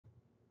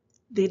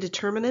The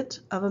determinant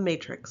of a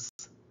matrix.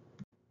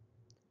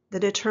 The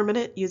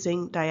determinant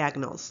using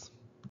diagonals.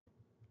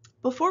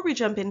 Before we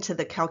jump into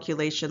the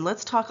calculation,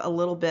 let's talk a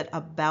little bit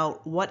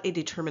about what a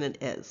determinant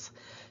is.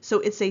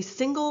 So it's a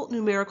single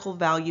numerical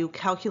value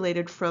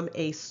calculated from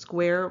a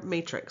square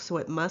matrix. So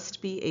it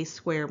must be a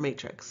square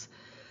matrix.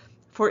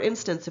 For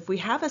instance, if we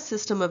have a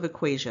system of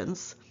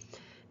equations,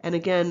 and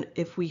again,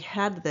 if we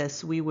had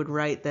this, we would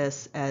write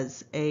this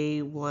as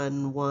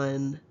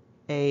A11,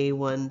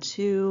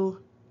 A12,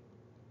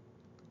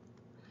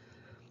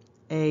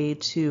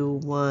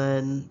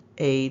 A21,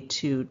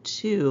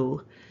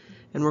 A22,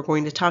 and we're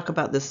going to talk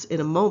about this in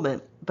a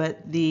moment,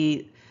 but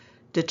the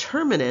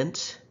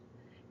determinant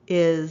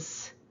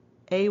is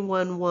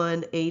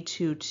A11,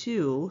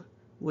 A22,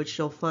 which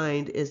you'll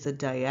find is a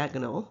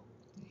diagonal,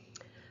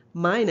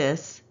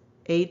 minus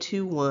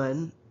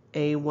A21,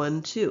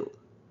 A12.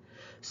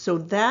 So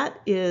that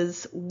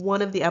is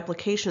one of the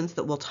applications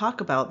that we'll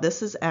talk about.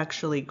 This is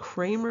actually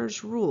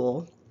Cramer's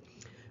rule,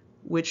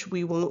 which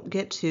we won't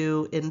get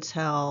to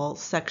until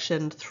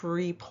section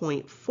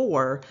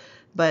 3.4,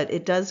 but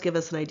it does give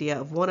us an idea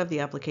of one of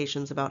the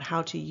applications about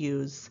how to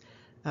use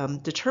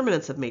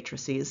determinants of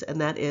matrices,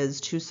 and that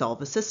is to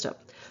solve a system.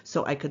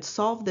 So I could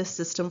solve this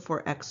system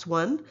for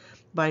x1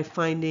 by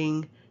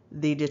finding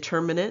the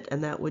determinant,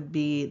 and that would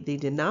be the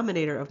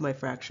denominator of my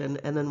fraction,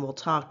 and then we'll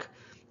talk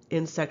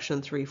in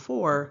section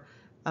 3.4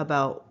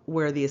 about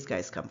where these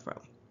guys come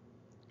from.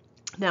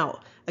 Now,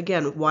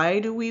 again, why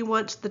do we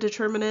want the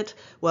determinant?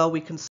 Well, we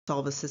can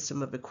solve a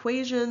system of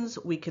equations,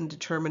 we can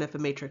determine if a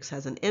matrix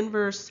has an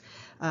inverse,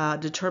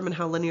 determine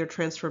how linear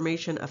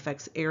transformation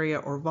affects area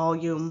or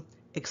volume,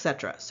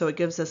 etc. So it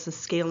gives us a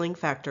scaling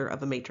factor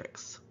of a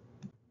matrix.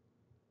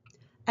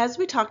 As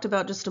we talked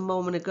about just a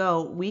moment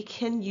ago, we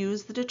can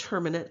use the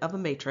determinant of a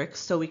matrix,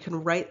 so we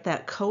can write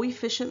that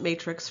coefficient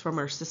matrix from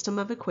our system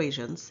of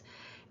equations,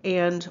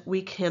 and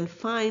we can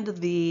find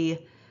the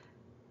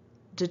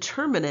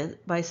determinant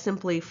by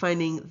simply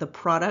finding the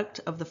product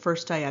of the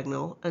first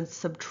diagonal and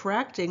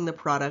subtracting the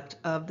product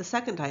of the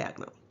second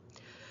diagonal.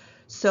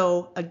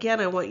 So again,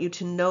 I want you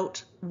to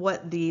note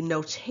what the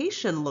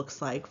notation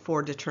looks like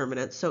for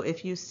determinants. So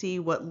if you see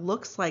what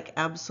looks like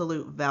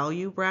absolute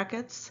value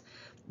brackets,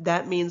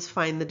 that means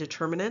find the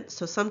determinant.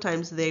 So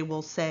sometimes they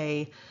will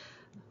say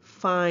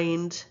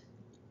find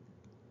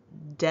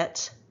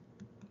det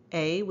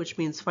A, which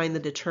means find the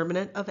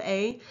determinant of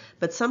A,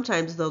 but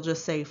sometimes they'll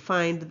just say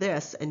find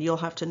this, and you'll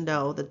have to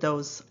know that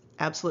those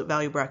absolute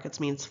value brackets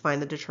means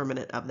find the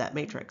determinant of that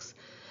matrix.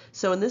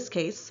 So in this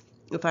case,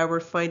 if I were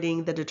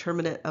finding the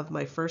determinant of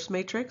my first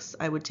matrix,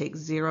 I would take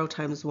 0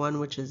 times 1,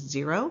 which is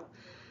 0,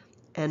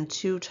 and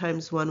 2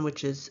 times 1,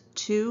 which is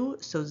 2,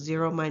 so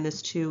 0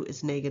 minus 2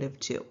 is negative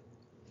 2.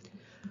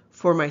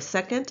 For my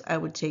second, I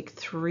would take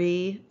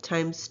 3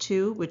 times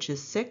 2, which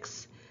is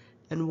 6,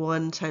 and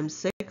 1 times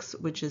 6,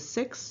 which is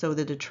 6, so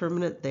the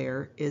determinant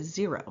there is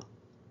 0.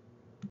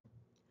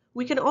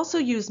 We can also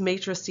use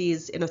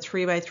matrices in a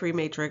 3x3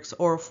 matrix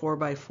or a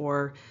 4x4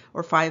 or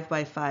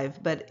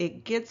 5x5, but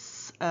it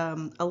gets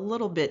a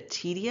little bit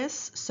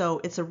tedious,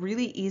 so it's a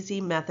really easy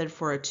method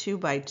for a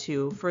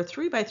 2x2. For a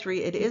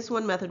 3x3, it is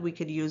one method we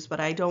could use, but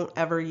I don't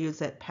ever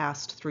use it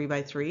past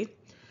 3x3.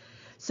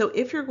 So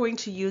if you're going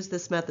to use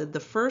this method, the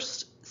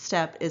first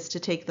step is to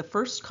take the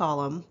first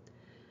column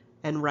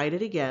and write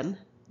it again,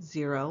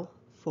 0,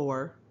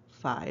 4,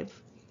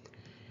 5.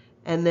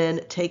 And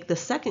then take the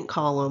second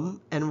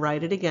column and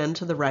write it again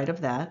to the right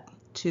of that,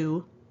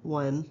 2,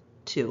 1,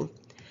 2.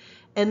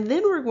 And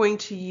then we're going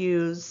to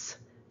use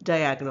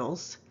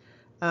diagonals,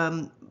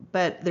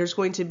 but there's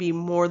going to be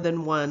more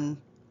than one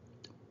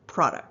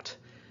product.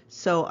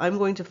 So I'm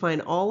going to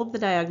find all of the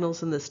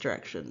diagonals in this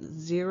direction,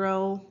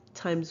 0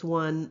 times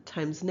 1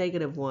 times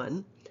negative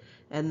 1,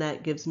 and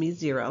that gives me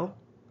 0.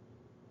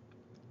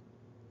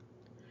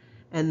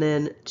 And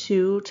then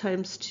 2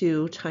 times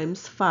 2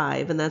 times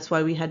 5, and that's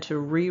why we had to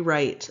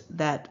rewrite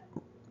that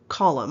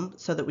column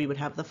so that we would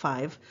have the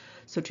 5.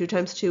 So 2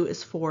 times 2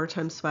 is 4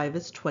 times 5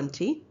 is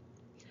 20.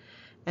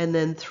 And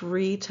then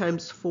 3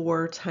 times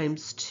 4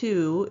 times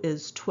 2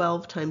 is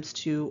 12 times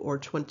 2, or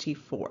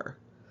 24.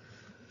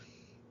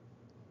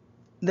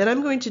 Then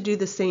I'm going to do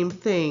the same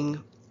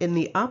thing in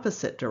the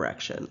opposite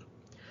direction.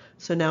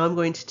 So now I'm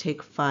going to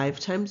take 5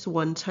 times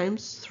 1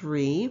 times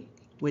 3,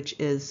 which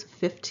is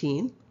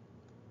 15.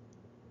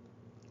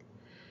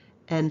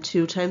 And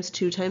 2 times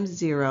 2 times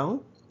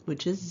 0,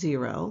 which is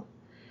 0,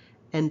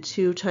 and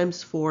 2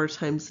 times 4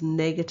 times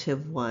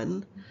negative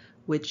 1,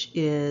 which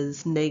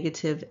is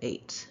negative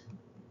 8.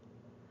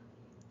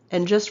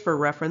 And just for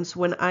reference,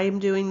 when I'm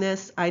doing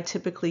this, I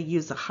typically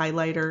use a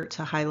highlighter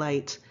to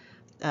highlight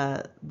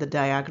the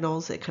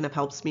diagonals. It kind of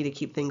helps me to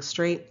keep things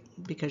straight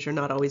because you're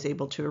not always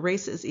able to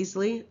erase as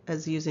easily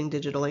as using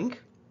digital ink.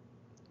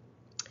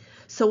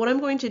 So what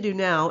I'm going to do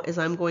now is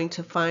I'm going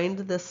to find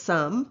the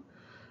sum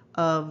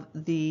of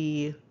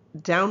the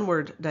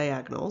downward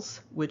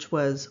diagonals, which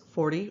was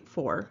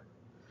 44,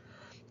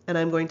 and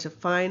I'm going to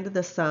find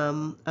the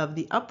sum of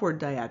the upward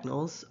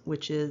diagonals,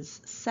 which is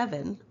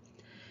 7,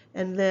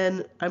 and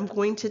then I'm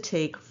going to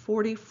take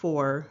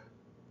 44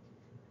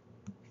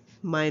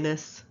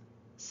 minus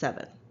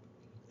 7.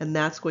 And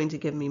that's going to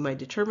give me my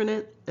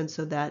determinant, and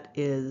so that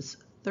is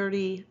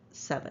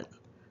 37.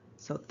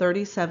 So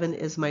 37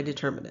 is my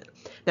determinant.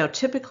 Now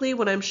typically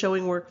when I'm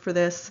showing work for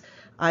this,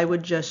 I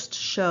would just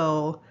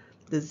show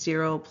the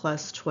 0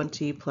 plus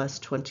 20 plus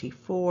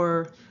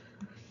 24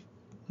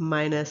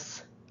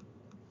 minus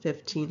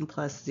 15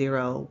 plus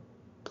 0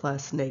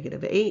 plus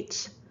negative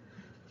 8,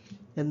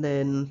 and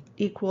then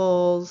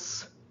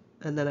equals,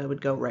 and then I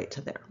would go right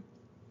to there.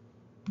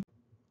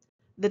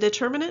 The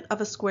determinant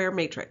of a square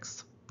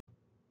matrix.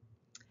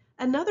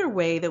 Another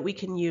way that we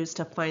can use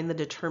to find the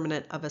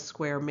determinant of a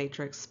square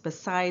matrix,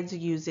 besides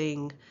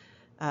using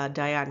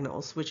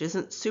diagonals, which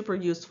isn't super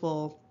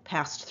useful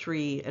past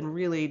 3 and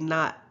really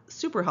not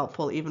super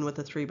helpful even with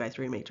a 3 by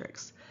 3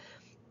 matrix.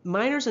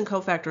 Minors and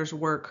cofactors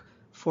work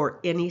for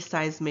any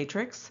size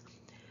matrix,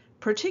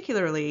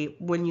 particularly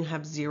when you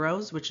have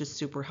zeros, which is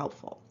super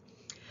helpful.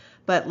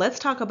 But let's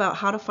talk about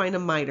how to find a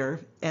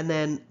minor and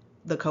then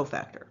the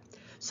cofactor.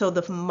 So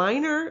the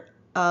minor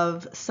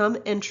of some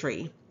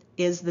entry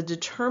is the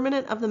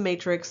determinant of the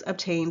matrix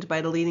obtained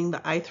by deleting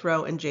the ith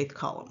row and jth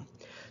column.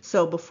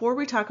 So before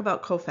we talk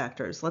about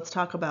cofactors, let's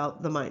talk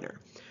about the minor.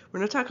 We're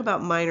going to talk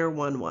about minor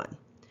 1, 1.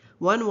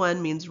 1,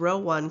 1 means row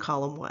 1,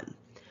 column 1,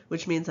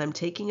 which means I'm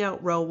taking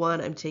out row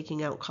 1, I'm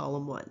taking out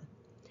column 1.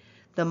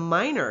 The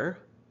minor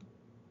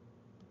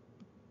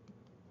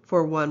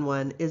for 1,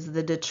 1 is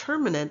the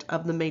determinant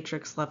of the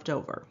matrix left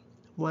over.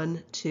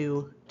 1,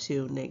 2,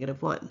 2,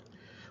 negative 1.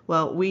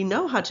 Well, we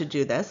know how to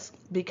do this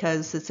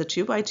because it's a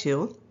 2 by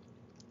 2.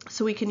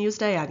 So we can use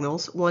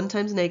diagonals. 1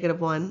 times negative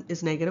 1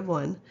 is negative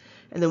 1.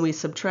 And then we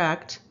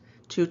subtract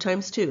 2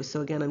 times 2.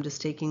 So again, I'm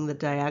just taking the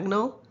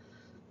diagonal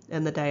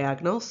and the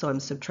diagonal. So I'm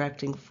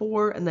subtracting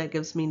 4, and that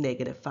gives me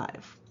negative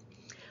 5.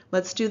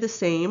 Let's do the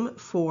same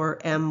for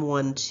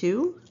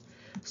M12.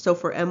 So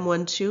for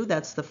M12,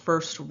 that's the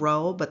first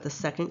row, but the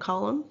second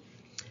column.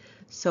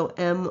 So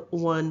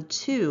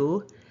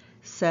M12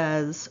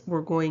 says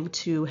we're going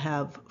to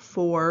have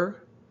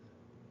 4,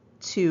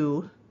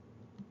 2,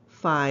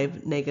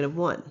 5, negative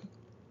 1.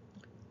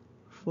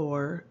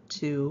 4,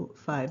 2,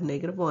 5,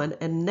 negative 1.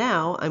 And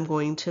now I'm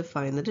going to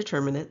find the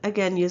determinant,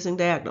 again using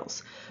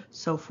diagonals.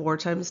 So 4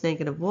 times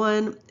negative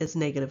 1 is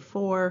negative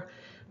 4,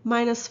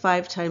 minus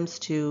 5 times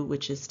 2,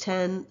 which is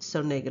 10,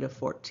 so negative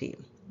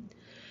 14.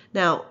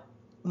 Now,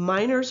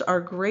 minors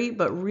are great,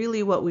 but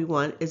really what we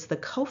want is the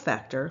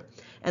cofactor.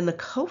 And the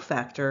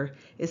cofactor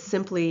is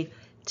simply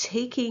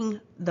taking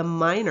the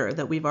minor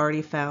that we've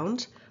already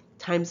found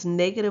times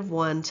negative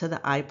 1 to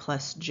the I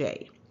plus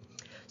j.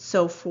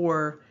 So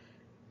for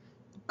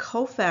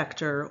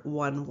cofactor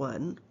 1,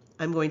 1,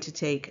 I'm going to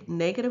take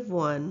negative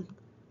 1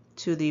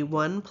 to the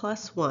 1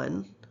 plus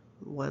 1,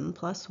 1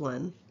 plus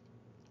 1,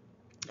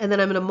 and then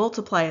I'm going to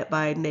multiply it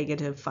by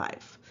negative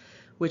 5,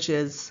 which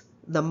is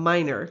the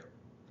minor.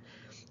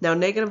 Now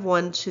negative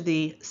 1 to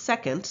the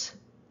second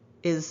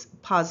is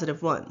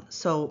positive 1,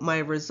 so my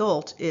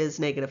result is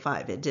negative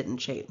 5. It didn't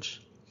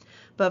change.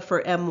 But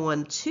for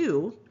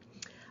M12,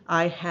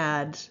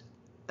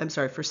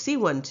 for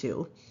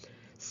C12,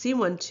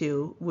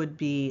 C12 would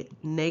be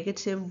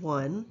negative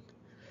 1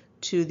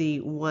 to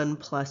the 1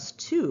 plus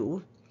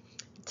 2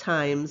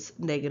 times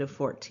negative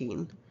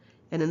 14.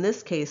 And in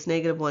this case,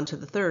 negative 1 to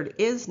the third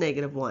is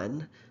negative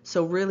 1.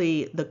 So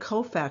really, the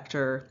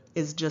cofactor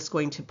is just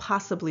going to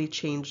possibly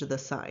change the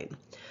sign.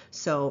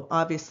 So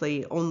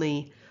obviously,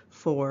 only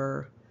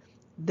for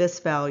this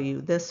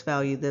value, this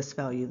value, this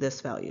value,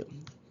 this value,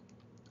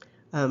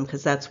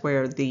 because that's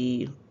where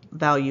the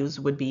values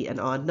would be an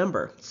odd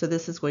number. So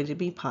this is going to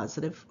be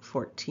positive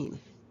 14.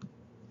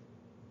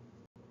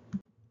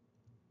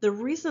 The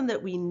reason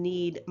that we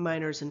need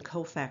minors and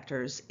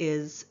cofactors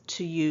is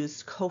to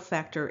use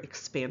cofactor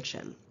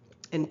expansion.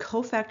 And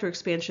cofactor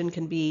expansion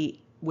can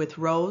be with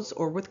rows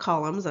or with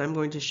columns. I'm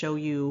going to show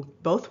you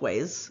both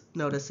ways.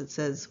 Notice it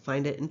says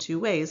find it in 2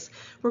 ways.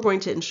 We're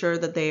going to ensure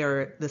that they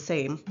are the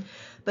same.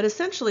 But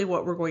essentially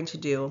what we're going to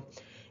do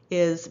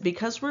is,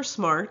 because we're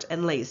smart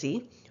and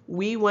lazy,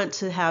 we want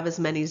to have as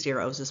many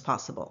zeros as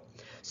possible.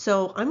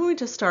 So I'm going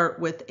to start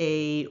with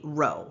a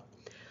row.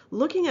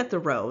 Looking at the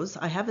rows,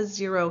 I have a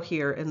 0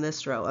 here in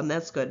this row, and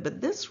that's good.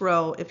 But this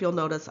row, if you'll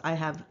notice, I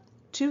have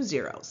 2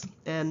 zeros.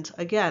 And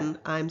again,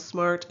 I'm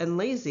smart and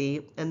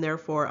lazy, and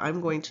therefore I'm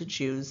going to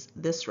choose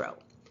this row.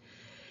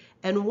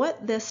 And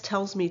what this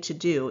tells me to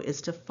do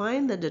is to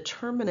find the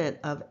determinant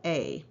of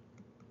A.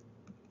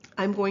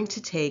 I'm going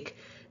to take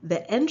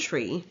the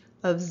entry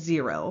of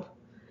 0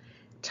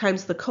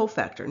 times the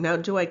cofactor. Now,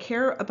 do I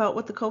care about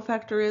what the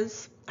cofactor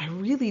is? I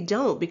really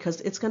don't,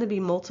 because it's going to be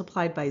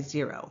multiplied by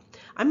 0.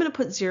 I'm going to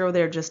put 0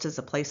 there just as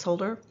a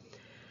placeholder.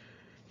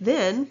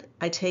 Then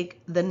I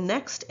take the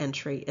next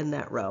entry in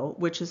that row,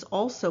 which is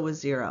also a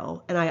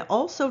 0, and I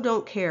also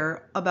don't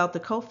care about the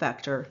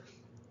cofactor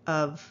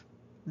of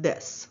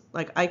this.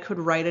 Like, I could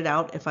write it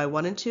out if I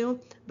wanted to,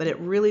 but it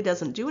really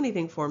doesn't do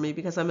anything for me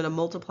because I'm going to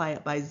multiply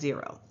it by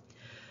 0.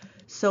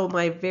 So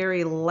my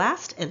very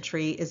last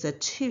entry is a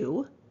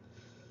 2,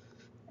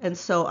 And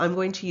so I'm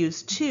going to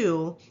use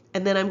 2,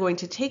 and then I'm going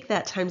to take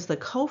that times the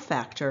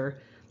cofactor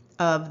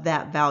of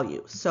that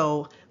value.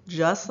 So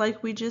just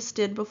like we just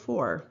did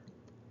before,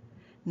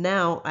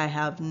 now I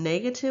have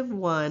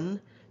 -1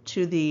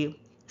 to the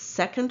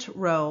second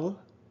row,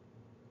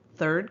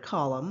 third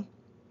column,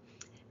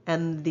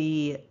 and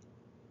the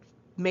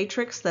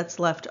matrix that's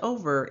left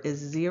over is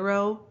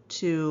 0,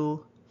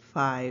 2,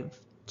 5,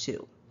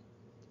 2.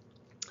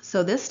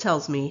 So this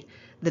tells me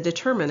the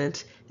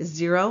determinant is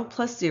 0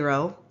 plus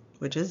 0,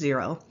 which is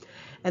 0,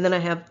 and then I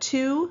have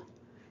 2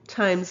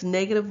 times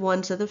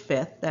 -1 to the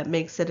fifth, that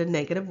makes it a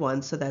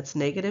 -1, so that's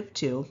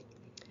 -2.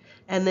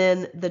 And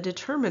then the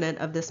determinant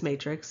of this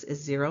matrix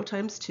is 0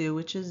 times 2,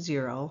 which is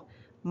 0,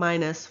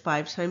 minus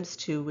 5 times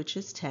 2, which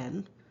is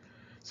 10.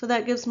 So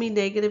that gives me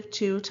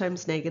 -2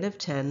 times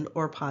 -10,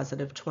 or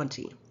positive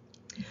 20.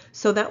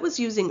 So that was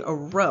using a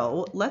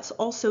row. Let's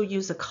also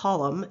use a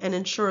column and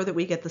ensure that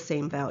we get the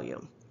same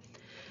value.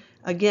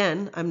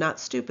 Again, I'm not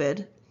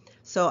stupid,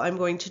 so I'm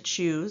going to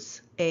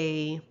choose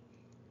a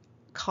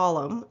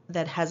column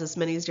that has as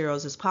many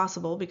zeros as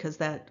possible because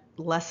that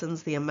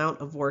lessens the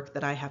amount of work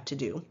that I have to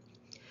do.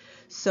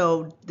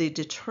 So the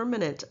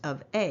determinant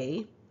of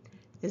A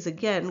is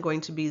again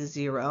going to be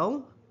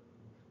 0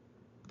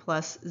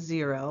 plus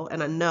 0,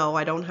 and I know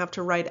I don't have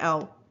to write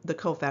out the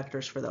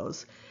cofactors for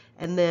those,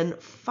 and then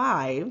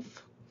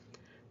 5,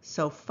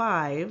 so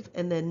 5,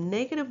 and then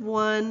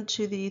 -1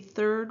 to the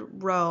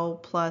third row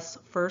plus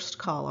first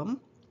column,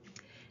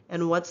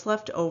 and what's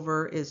left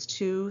over is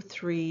 2,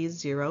 3,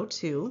 0,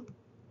 2.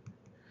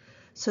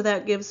 So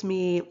that gives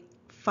me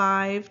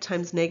 5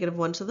 times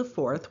 -1 to the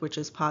fourth, which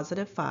is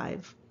positive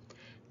 5,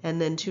 and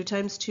then 2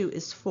 times 2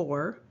 is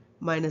 4,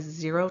 minus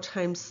 0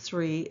 times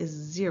 3 is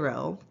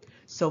 0,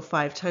 so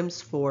 5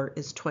 times 4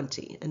 is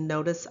 20. And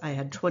notice I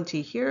had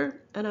 20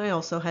 here, and I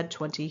also had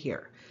 20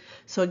 here.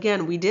 So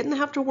again, we didn't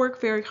have to work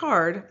very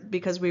hard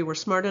because we were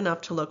smart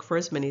enough to look for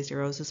as many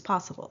zeros as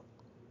possible.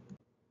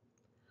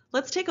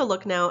 Let's take a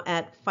look now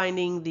at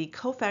finding the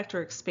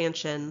cofactor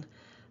expansion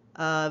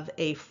of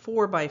a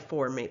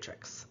 4x4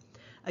 matrix.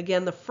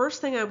 Again, the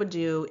first thing I would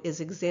do is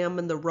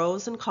examine the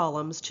rows and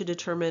columns to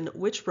determine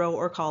which row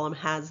or column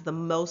has the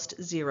most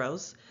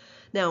zeros.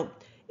 Now,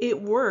 it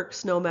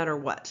works no matter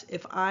what.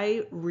 If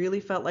I really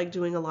felt like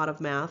doing a lot of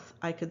math,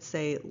 I could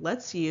say,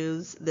 let's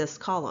use this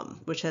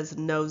column, which has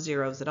no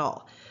zeros at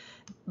all.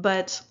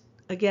 But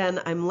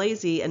again, I'm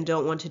lazy and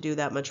don't want to do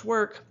that much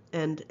work,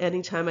 and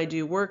anytime I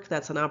do work,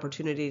 that's an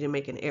opportunity to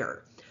make an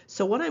error.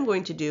 So what I'm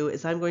going to do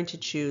is I'm going to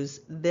choose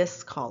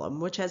this column,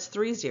 which has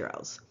 3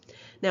 zeros.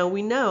 Now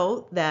we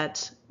know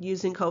that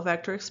using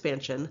cofactor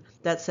expansion,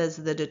 that says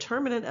the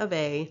determinant of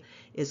A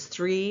is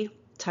 3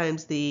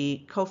 times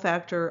the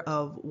cofactor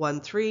of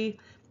 1, 3,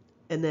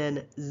 and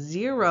then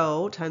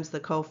 0 times the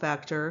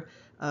cofactor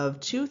of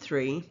 2,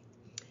 3,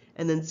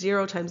 and then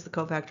 0 times the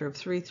cofactor of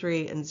 3,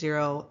 3, and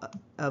 0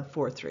 of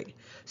 4, 3.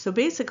 So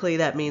basically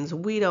that means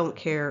we don't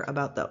care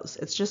about those.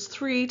 It's just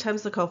 3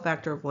 times the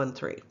cofactor of 1,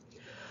 3.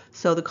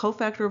 So the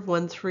cofactor of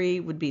 1, 3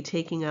 would be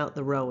taking out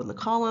the row and the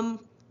column.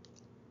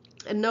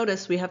 And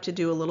notice we have to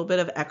do a little bit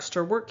of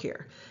extra work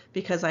here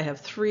because I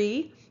have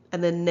 3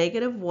 and then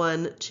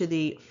 -1 to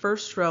the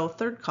first row,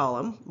 third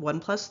column, 1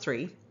 plus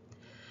 3.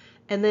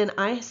 And then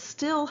I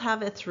still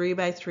have a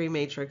 3x3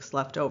 matrix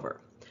left over.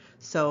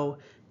 So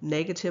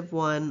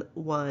 -1,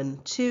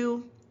 1,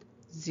 2,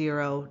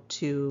 0,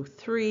 2,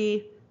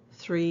 3,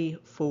 3,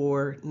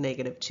 4,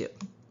 -2.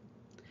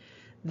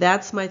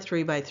 That's my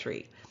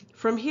 3x3.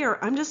 From here,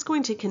 I'm just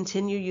going to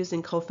continue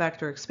using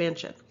cofactor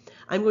expansion.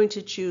 I'm going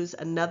to choose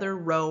another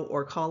row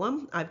or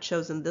column. I've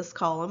chosen this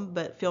column,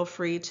 but feel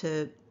free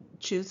to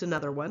choose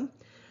another one.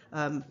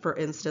 For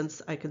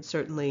instance, I could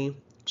certainly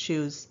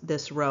choose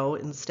this row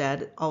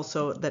instead,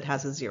 also that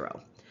has a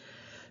 0.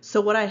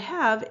 So what I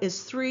have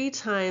is 3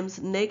 times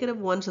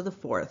 -1 to the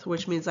fourth,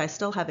 which means I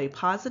still have a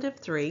positive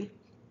 3.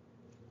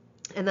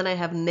 And then I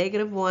have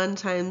 -1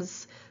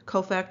 times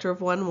cofactor of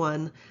 1,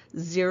 1,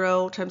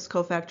 0 times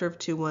cofactor of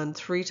 2, 1,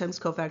 3 times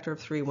cofactor of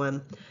 3,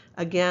 1.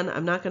 Again,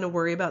 I'm not going to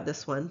worry about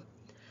this one.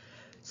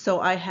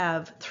 So I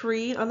have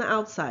 3 on the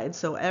outside,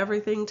 so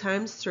everything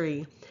times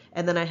 3.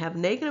 And then I have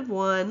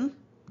 -1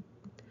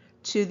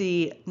 to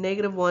the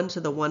 -1 to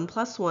the 1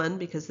 plus 1,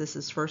 because this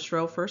is first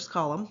row, first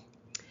column.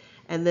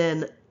 And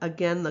then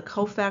again, the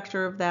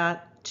cofactor of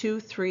that, 2,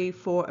 3,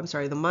 4, I'm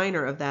sorry, the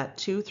minor of that,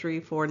 2, 3,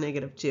 4,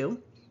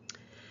 -2.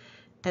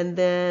 And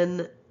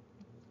then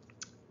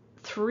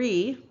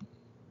 3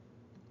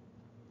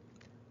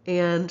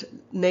 and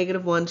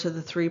 -1 to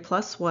the 3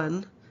 plus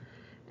 1.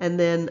 And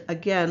then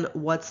again,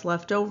 what's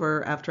left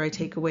over after I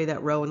take away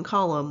that row and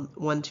column,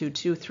 1, 2,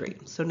 2, 3.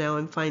 So now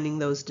I'm finding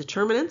those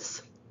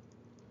determinants.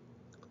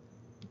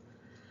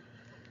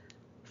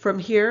 From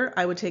here,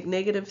 I would take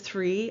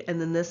 -3, and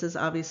then this is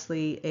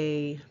obviously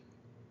a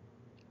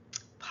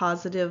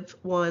positive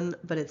 1,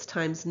 but it's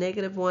times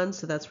 -1,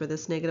 so that's where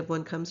this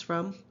 -1 comes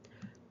from.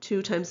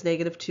 2 times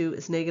 -2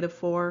 is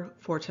 -4.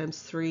 4 times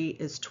 3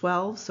 is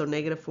 12, so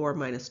 -4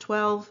 minus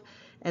 12.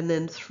 And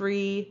then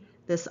 3,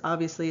 This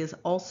obviously is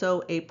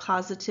also a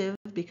positive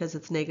because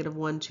it's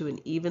 -1 to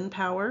an even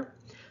power.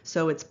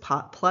 So it's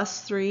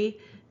plus 3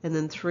 and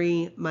then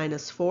 3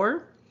 minus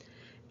 4.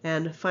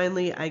 And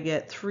finally, I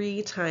get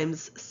 3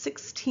 times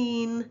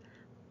 16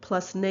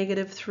 plus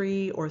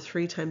 -3, or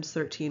 3 times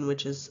 13,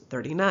 which is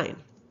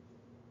 39.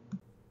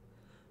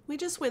 We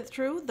just went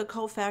through the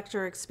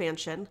cofactor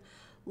expansion.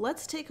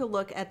 Let's take a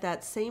look at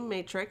that same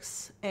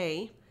matrix,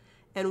 A,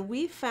 and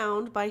we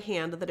found by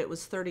hand that it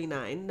was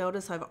 39.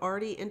 Notice I've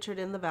already entered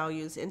in the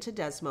values into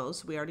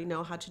Desmos. We already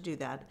know how to do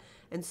that.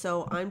 And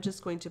so I'm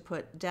just going to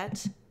put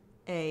det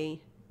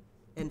A,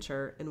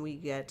 enter, and we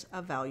get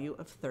a value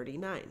of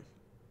 39.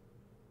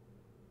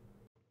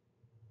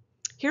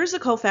 Here's a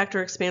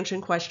cofactor expansion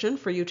question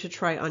for you to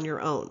try on your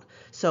own.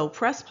 So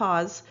press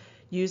pause,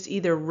 use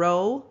either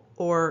row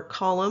or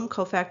column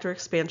cofactor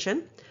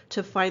expansion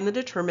to find the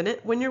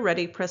determinant. When you're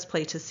ready, press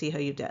play to see how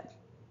you did.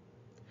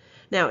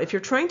 Now, if you're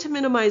trying to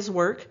minimize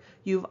work,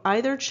 you've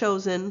either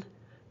chosen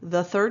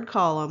the third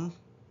column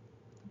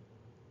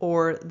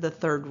or the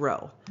third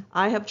row.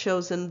 I have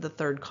chosen the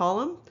third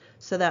column,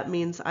 so that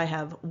means I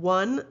have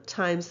 1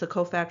 times the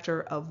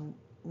cofactor of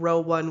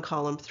row 1,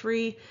 column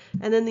 3,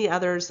 and then the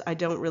others I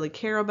don't really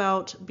care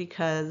about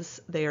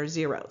because they are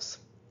zeros.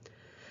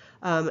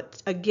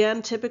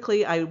 Again,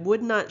 typically I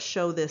would not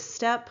show this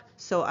step,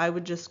 so I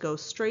would just go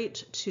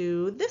straight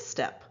to this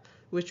step,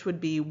 which would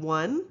be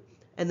 1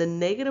 and then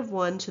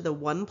 -1 to the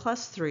 1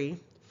 plus 3,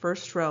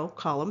 first row,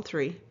 column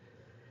 3,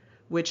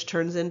 which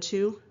turns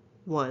into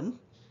 1.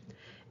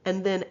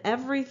 And then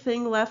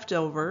everything left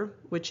over,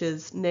 which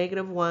is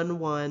 -1,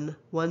 1,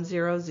 1,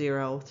 0,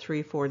 0,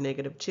 3, 4,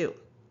 -2.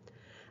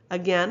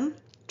 Again,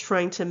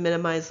 trying to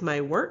minimize my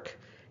work.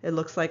 It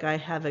looks like I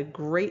have a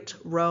great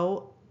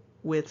row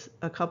with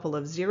a couple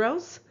of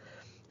zeros.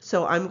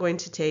 So I'm going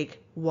to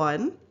take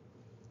 1.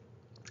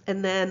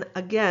 And then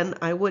again,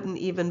 I wouldn't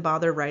even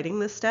bother writing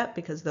this step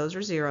because those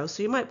are zeros.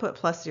 So you might put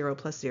plus 0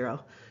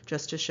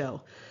 just to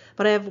show.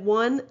 But I have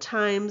 1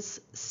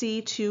 times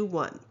C2,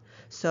 1.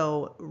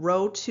 So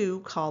row 2,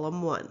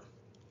 column 1.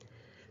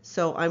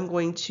 So I'm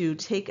going to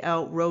take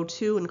out row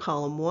 2 and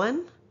column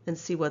 1 and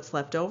see what's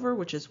left over,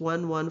 which is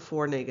 1, 1,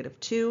 4,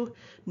 -2.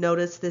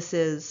 Notice this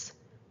is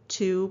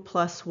 2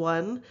 plus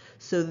 1.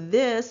 So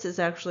this is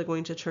actually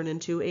going to turn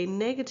into a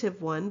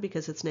 -1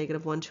 because it's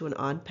 -1 to an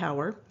odd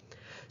power.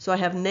 So I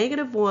have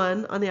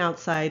 -1 on the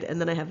outside, and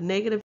then I have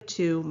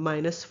 -2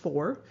 minus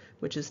 4,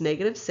 which is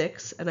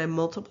 -6, and I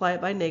multiply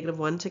it by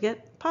 -1 to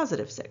get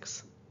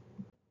 +6.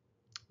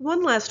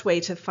 One last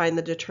way to find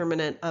the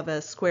determinant of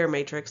a square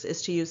matrix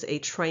is to use a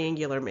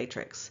triangular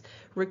matrix.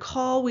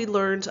 Recall we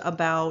learned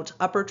about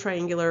upper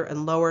triangular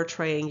and lower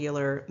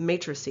triangular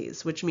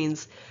matrices, which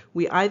means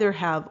we either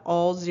have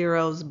all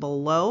zeros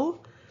below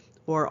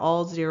or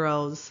all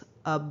zeros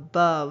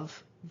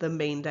above the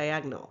main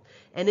diagonal.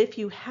 And if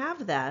you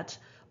have that,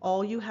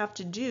 all you have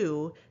to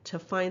do to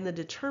find the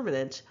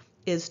determinant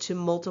is to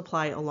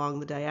multiply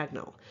along the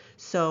diagonal.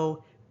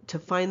 So to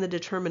find the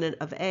determinant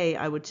of A,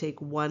 I would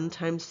take 1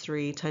 times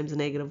 3 times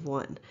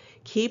 -1.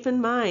 Keep in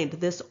mind,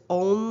 this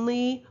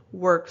only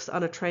works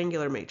on a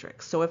triangular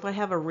matrix. So if I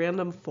have a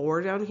random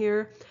 4 down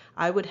here,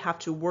 I would have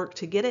to work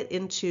to get it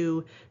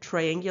into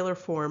triangular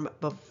form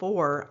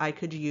before I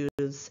could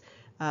use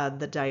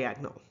the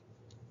diagonal.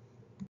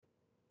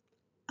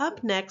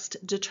 Up next,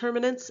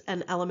 determinants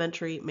and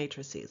elementary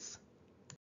matrices.